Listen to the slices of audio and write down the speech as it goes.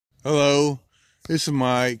Hello, this is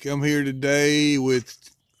Mike. I'm here today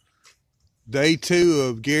with day 2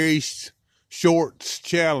 of Gary's Shorts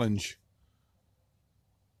Challenge.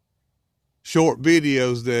 Short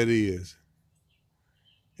videos, that is.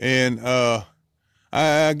 And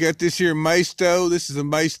I got this here Maisto. This is a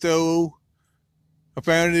Maisto. I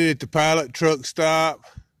found it at the Pilot truck stop.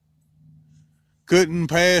 Couldn't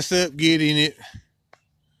pass up getting it.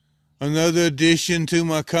 Another addition to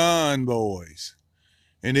my convoys.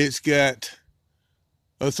 And it's got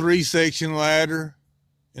a 3-section ladder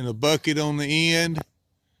and a bucket on the end,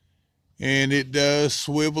 and it does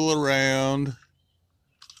swivel around,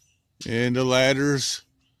 and the ladders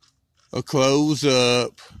will close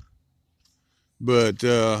up. But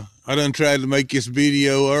I done tried to make this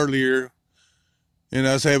video earlier and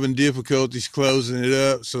I was having difficulties closing it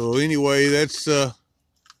up. So anyway, that's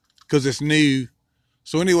because it's new.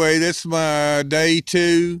 So anyway, that's my day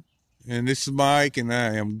 2, and this is Mike, and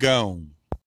I am gone.